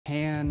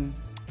can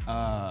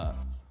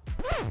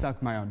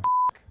suck my own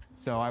dick.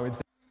 So I would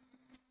say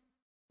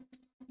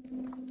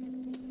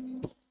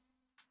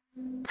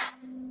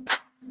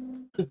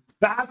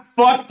that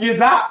fucking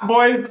that,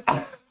 boys.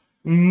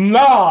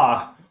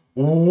 Nah.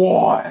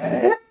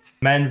 What?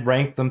 Men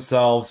rank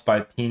themselves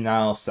by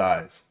penile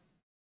size.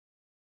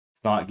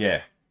 It's not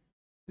gay.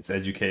 It's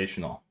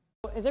educational.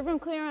 Is everyone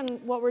clear on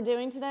what we're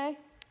doing today?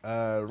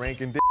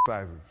 Ranking dick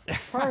sizes.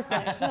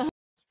 Perfect.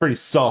 It's pretty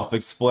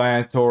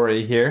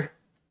self-explanatory here.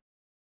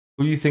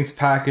 Who do you think's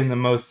packing the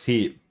most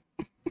heat?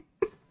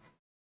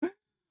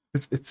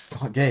 It's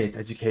not gay, it's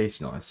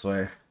educational, I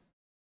swear.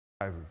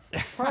 Sizes.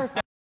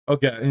 Perfect.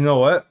 Okay, you know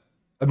what?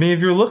 I mean, if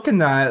you're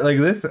looking at it like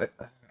this,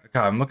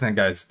 God, I'm looking at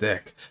guy's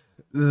dick.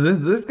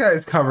 This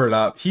guy's covered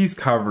up. He's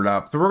covered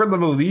up. So we're gonna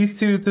move these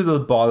two to the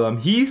bottom.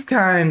 He's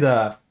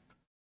kinda,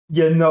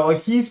 you know,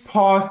 like he's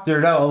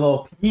postured out a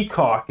little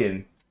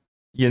peacocking,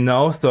 you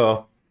know?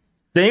 So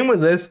same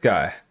with this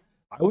guy.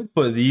 I would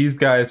put these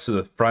guys to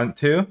the front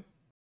too.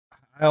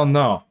 I don't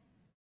know.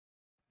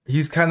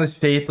 He's kind of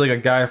shaped like a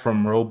guy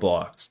from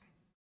Roblox.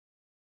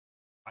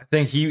 I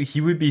think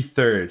he would be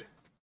third.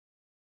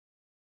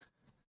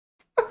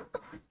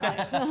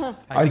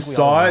 I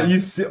saw it. You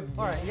see? All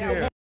right,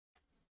 yeah.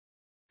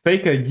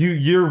 Faker,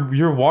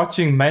 you're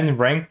watching men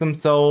rank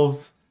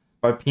themselves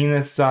by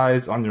penis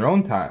size on your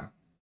own time.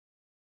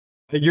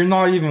 You're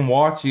not even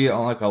watching it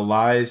on like a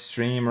live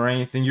stream or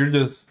anything. You're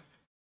just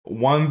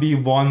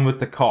 1v1 with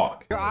the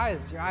cock. Your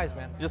eyes,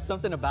 man. Just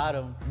something about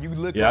him. You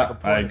look Yeah, like a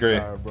porn I agree.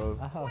 star, bro.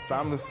 So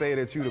I'm gonna say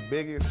that you the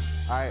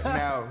biggest. All right,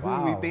 now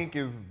who we think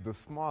is the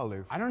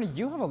smallest? I don't know.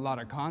 You have a lot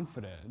of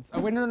confidence. Oh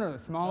wait, no, the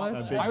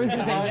smallest. I was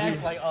gonna say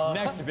next,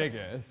 next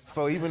biggest.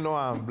 So even though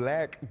I'm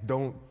black,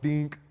 don't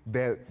think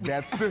that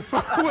that's just.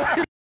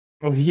 Oh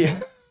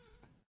yeah.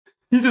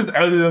 He just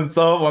outed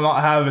himself while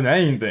not having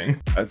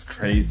anything. That's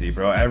crazy,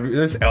 bro. They're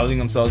just outing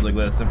themselves like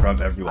this in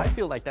front of everyone. I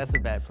feel like that's a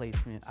bad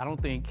placement. I don't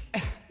think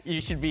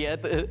you should be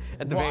at the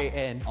very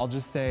end. I'll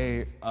just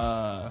say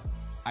I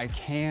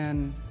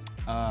can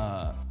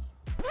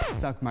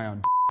suck my own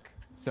dick.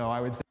 So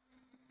I would say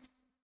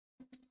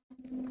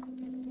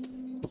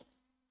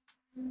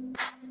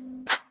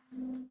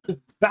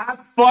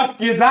that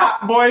fucking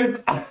that, boys.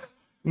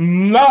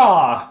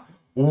 Nah.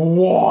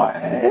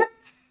 What?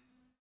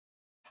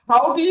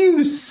 How do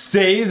you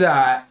say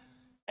that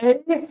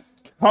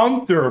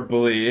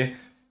comfortably?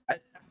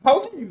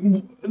 How do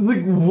you,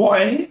 like,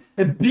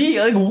 what? B,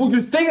 like,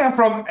 you're saying that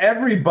from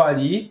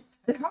everybody.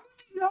 How does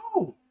he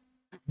know?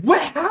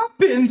 What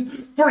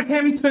happened for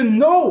him to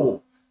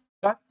know?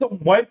 That's some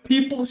white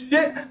people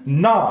shit?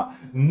 Nah.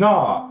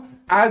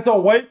 As a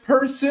white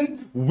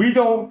person, we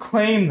don't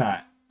claim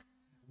that.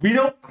 We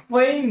don't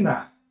claim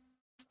that.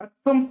 That's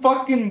some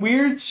fucking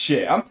weird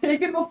shit. I'm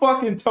taking the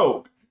fucking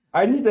toke.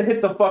 I need to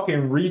hit the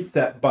fucking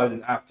reset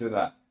button after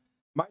that.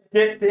 My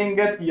dick didn't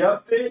get the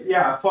update?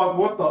 Yeah, fuck,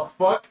 what the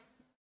fuck?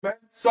 Man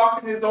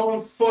sucking his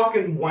own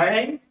fucking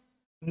wang?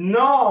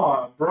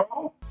 Nah,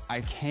 bro.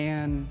 I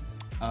can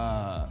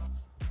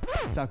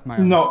suck my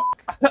own No,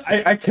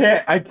 I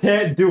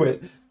can't do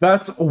it.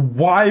 That's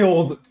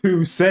wild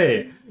to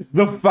say.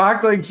 The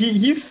fact, like,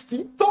 he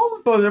thought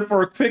about it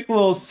for a quick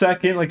little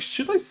second. Like,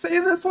 should I say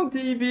this on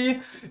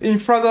TV in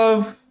front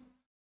of...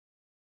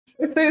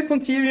 If they it's on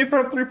TV in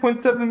front of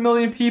 3.7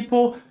 million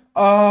people,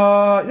 you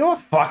know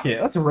what? Fuck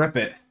it. Let's rip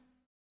it.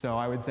 So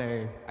I would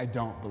say I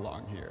don't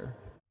belong here.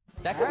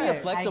 That could be a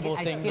flexible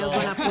thing, though.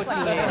 Gonna put you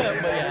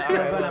in.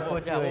 Still gonna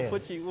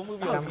put you in. We'll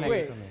move you on.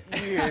 Wait,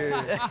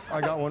 Yeah.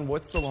 I got one.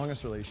 What's the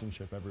longest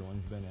relationship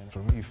everyone's been in? For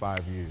me,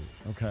 5 years.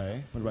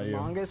 Okay. What about you?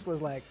 longest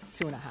was like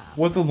 2.5.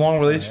 What's a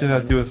long relationship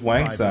have to do with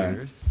wang 5 size?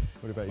 years.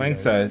 What about Wang you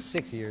guys? size.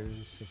 6 years.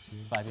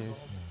 5 years.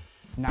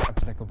 Not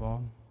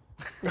applicable.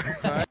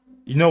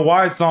 You know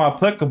why it's not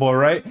applicable,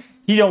 right?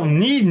 He don't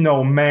need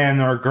no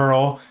man or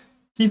girl.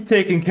 He's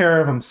taking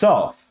care of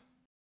himself.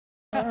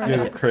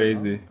 You're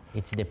crazy.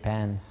 It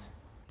depends.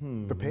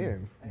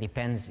 Depends.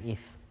 Depends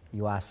if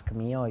you ask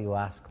me or you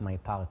ask my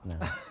partner.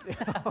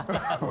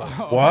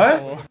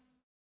 What?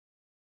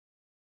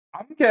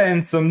 I'm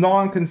getting some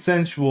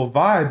non-consensual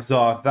vibes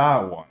off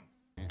that one.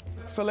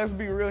 So let's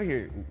be real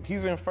here.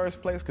 He's in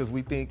first place because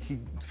we think he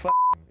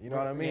you know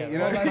what I mean? You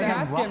know Well, what I let's mean?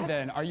 ask him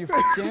then. Are you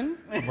f***ing?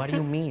 What do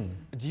you mean?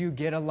 Do you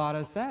get a lot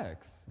of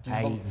sex? Do you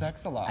have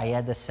sex a lot? I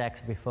had the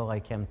sex before I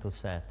came to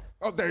set.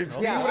 Oh, there you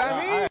see what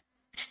I mean?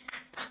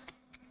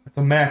 That's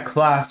a man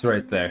class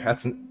right there.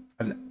 That's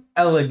an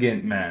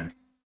elegant man.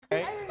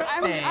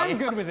 I'm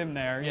good with him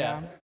there,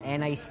 yeah.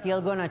 And I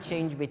still gonna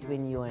change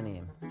between you and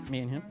him. Me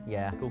and him?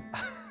 Yeah. Cool.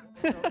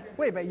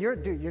 Wait, but you're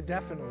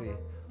definitely.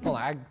 Hold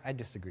on, I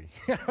disagree.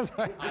 I'm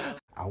sorry.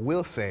 I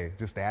will say,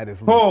 just to add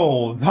this.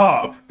 Hold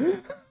up.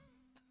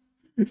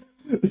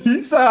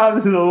 He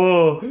sounded a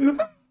little...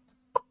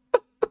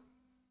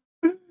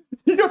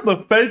 He got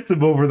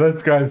defensive over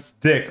this guy's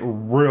dick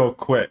real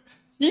quick.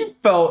 He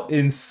felt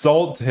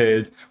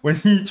insulted when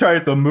he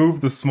tried to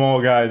move the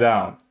small guy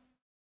down.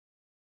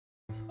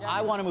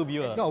 I want to move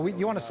you up. No,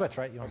 you want to switch,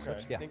 right? You want to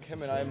switch? I Yeah. think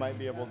him and I might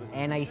be able to.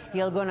 And I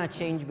still gonna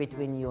change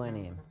between you and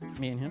him.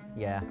 Me and him?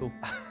 Yeah. Cool.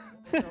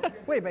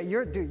 Wait, but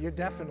you're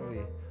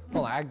definitely.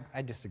 Hold on,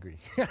 I disagree.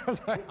 I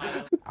Look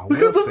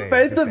will at the say,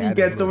 offensive just he adding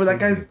gets a over that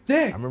little guy's tweak.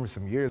 dick. I remember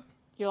some years.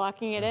 You're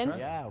locking it in?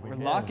 Yeah, We're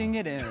locking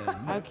it in.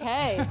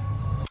 Okay.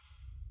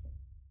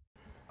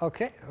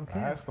 Okay.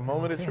 That's the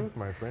moment of truth,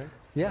 my friend.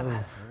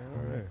 Yeah.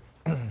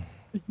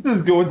 He's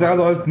just going down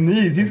on his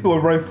knees. He's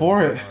going right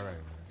for it.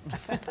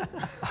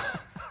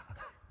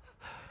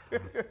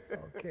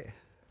 Okay.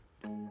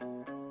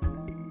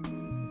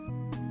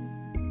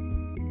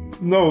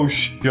 No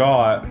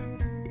shot.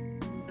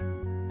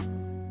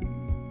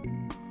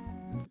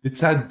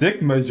 It's that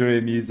dick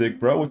measuring music,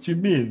 bro. What you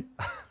mean?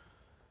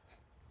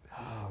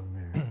 Oh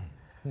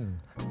man.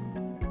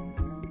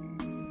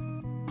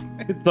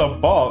 It's a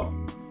bop.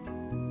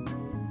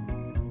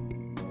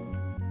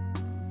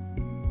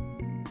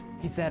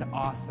 He said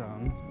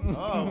awesome.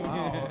 Oh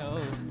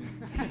wow.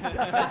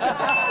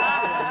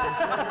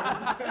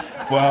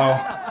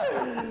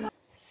 Wow.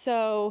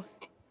 So,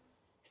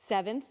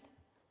 7th,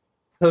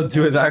 He'll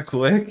do it that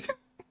quick.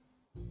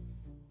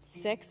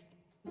 6th,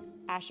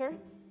 Asher.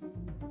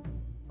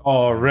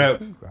 Oh,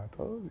 rip. I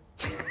told you.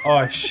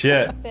 Oh,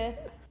 shit.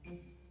 5th,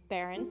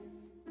 Baron.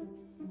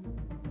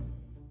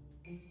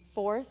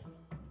 4th,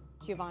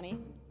 Giovanni.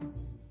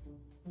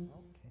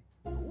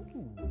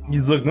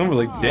 He's looking over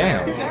like,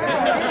 damn.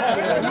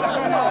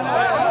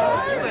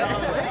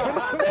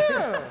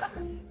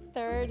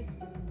 3rd,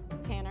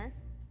 Tanner.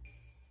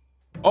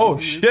 Oh,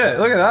 shit.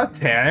 Look at that,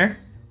 Tanner.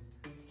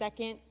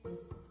 2nd,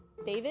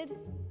 David.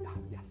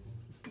 Yes.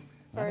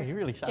 First, You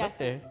really shot up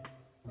Jesse. there.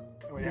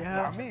 Well, that's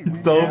what I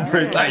mean. So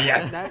pretty.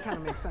 Yeah. That kind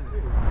of makes sense.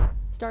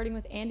 Starting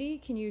with Andy,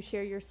 can you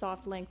share your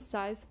soft length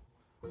size?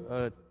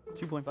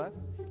 2.5?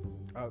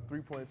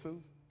 3.2.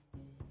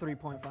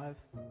 3.5.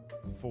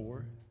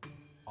 4.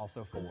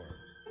 Also 4.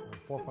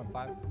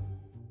 4.5.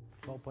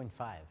 4.5.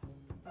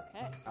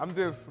 Okay. I'm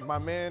just my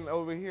man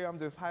over here. I'm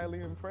just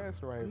highly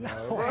impressed right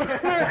now.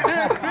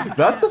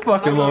 That's a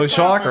fucking low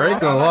shocker. I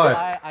ain't gonna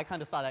lie. I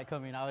kind of saw that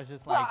coming. I was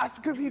just like, That's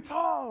because he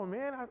tall,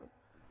 man.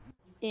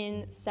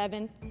 In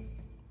 7th,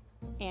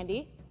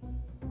 Andy.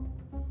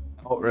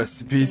 Oh,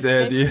 rest in peace,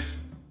 Andy.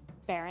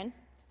 Baron.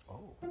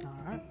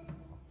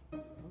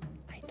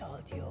 I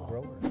told you.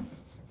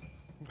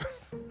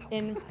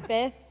 In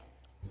 5th,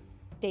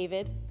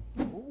 David.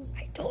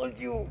 I told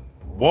you.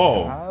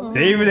 Whoa.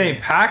 David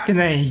ain't packing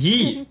any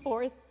heat.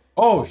 4th,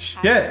 Oh,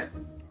 shit.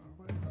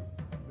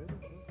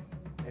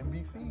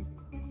 NBC.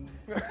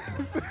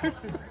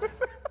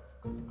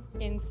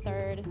 in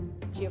 3rd,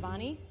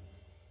 Giovanni.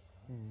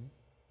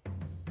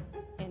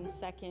 In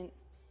 2nd,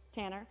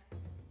 Tanner.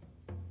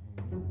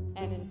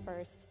 And in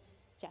 1st,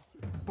 Jesse.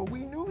 But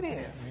we knew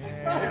this.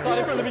 saw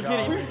it from the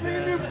beginning. We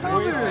seen this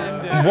coming.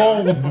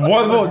 Whoa,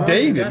 what about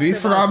David? We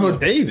forgot about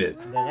David.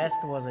 The rest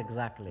was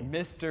exactly.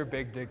 Mr.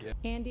 Big Dick.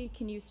 Andy,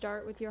 can you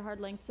start with your hard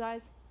length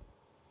size?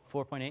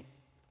 4.8.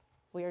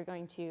 We are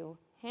going to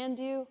hand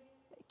you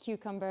a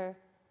cucumber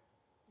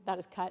that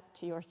is cut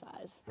to your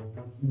size.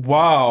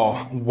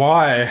 Wow.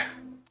 Why?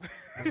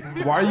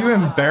 Why are you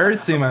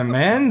embarrassing my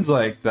mans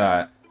like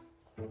that?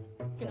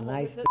 Can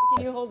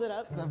you hold it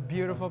up? It's a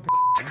beautiful.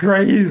 It's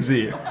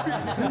crazy.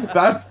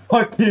 That's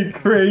fucking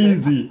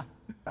crazy.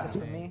 Just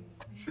for me.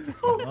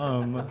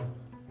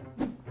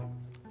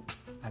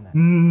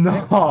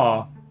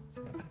 No.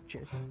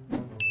 Cheers.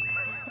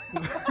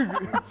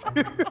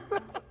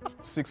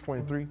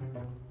 6.3.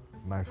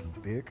 Nice and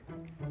thick.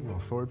 You know,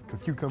 sword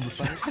cucumber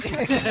size.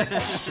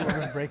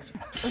 Just breaks.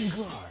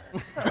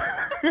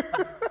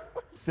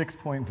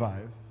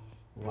 6.5.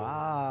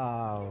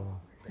 Wow.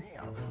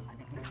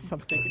 I'm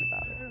thinking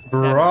about it.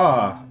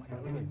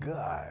 Bruh.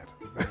 God.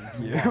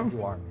 You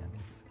are, man.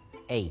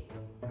 8.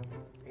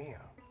 Damn.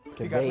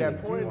 He got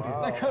that point.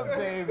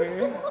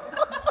 Baby.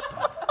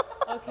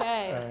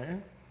 Okay.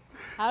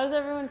 How does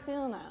everyone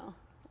feel now?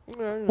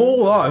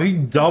 Hold up. He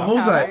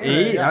doubles at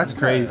 8? That's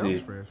crazy.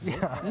 Fresh.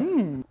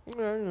 I'm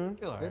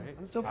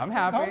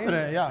happy.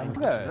 Confident, yeah.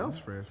 Good. Smells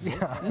fresh.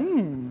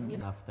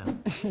 After.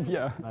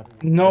 Yeah.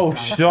 No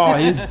shot.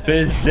 He's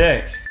big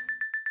dick.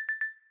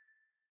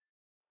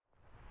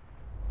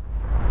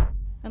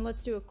 And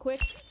let's do a quick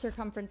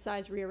circumference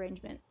size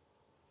rearrangement.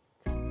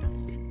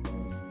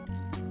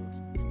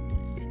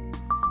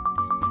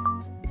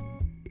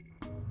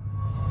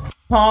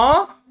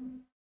 Huh?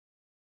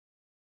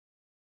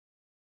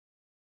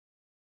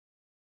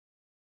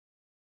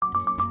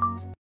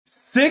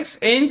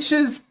 6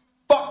 inches?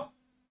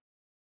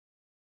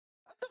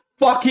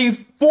 Fucking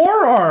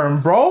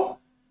forearm, bro.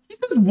 You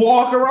just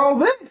walk around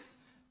this.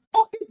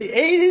 Fucking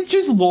 8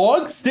 inches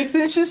long, 6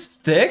 inches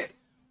thick?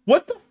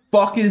 What the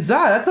fuck is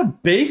that? That's a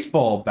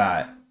baseball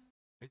bat.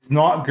 It's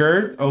not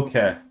girth?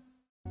 Okay.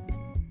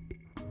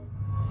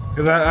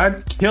 Because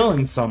that's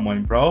killing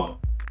someone, bro.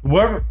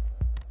 Whoever...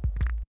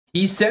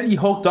 He said he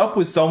hooked up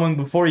with someone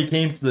before he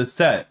came to the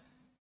set.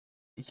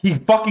 He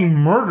fucking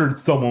murdered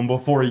someone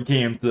before he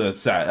came to the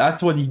set.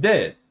 That's what he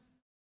did.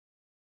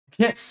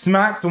 You can't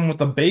smack someone with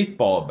a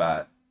baseball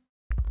bat.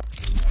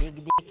 Big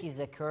dick is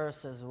a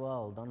curse as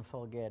well. Don't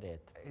forget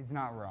it. He's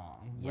not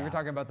wrong. We Yeah. were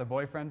talking about the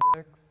boyfriend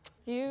dicks.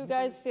 Do you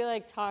guys feel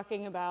like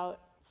talking about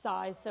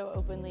size so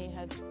openly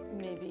has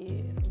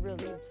maybe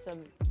relieved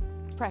some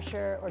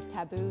pressure or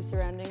taboo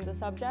surrounding the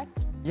subject?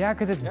 Yeah,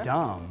 because it's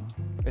dumb.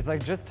 It's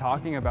like just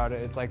talking about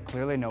it, it's like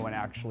clearly no one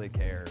actually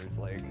cares.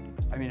 Like,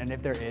 I mean, and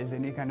if there is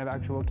any kind of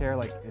actual care,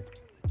 like it's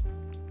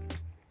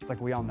like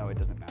we all know it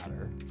doesn't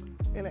matter.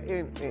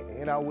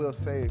 And I will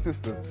say,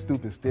 just the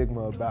stupid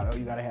stigma about, oh,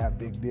 you gotta have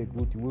big dick,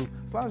 wooty woo.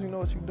 As long as you know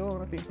what you're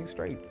doing, I think you're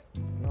straight.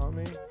 You know what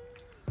I mean?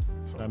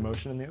 So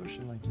emotion in the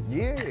ocean, like you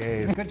said.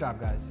 Yeah. Good job,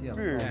 guys. Yeah,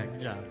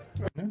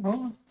 let's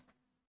all-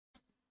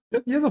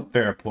 You have a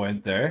fair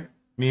point there.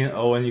 Me and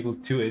Owen equals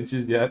 2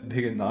 inches. Yeah,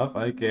 big enough.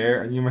 I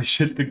care. I need my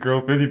shit to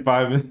grow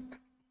 55 minutes.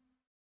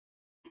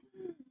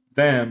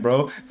 Damn,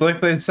 bro. It's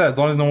like they said, as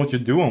long as you know what you're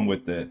doing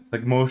with it. It's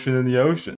like motion in the ocean.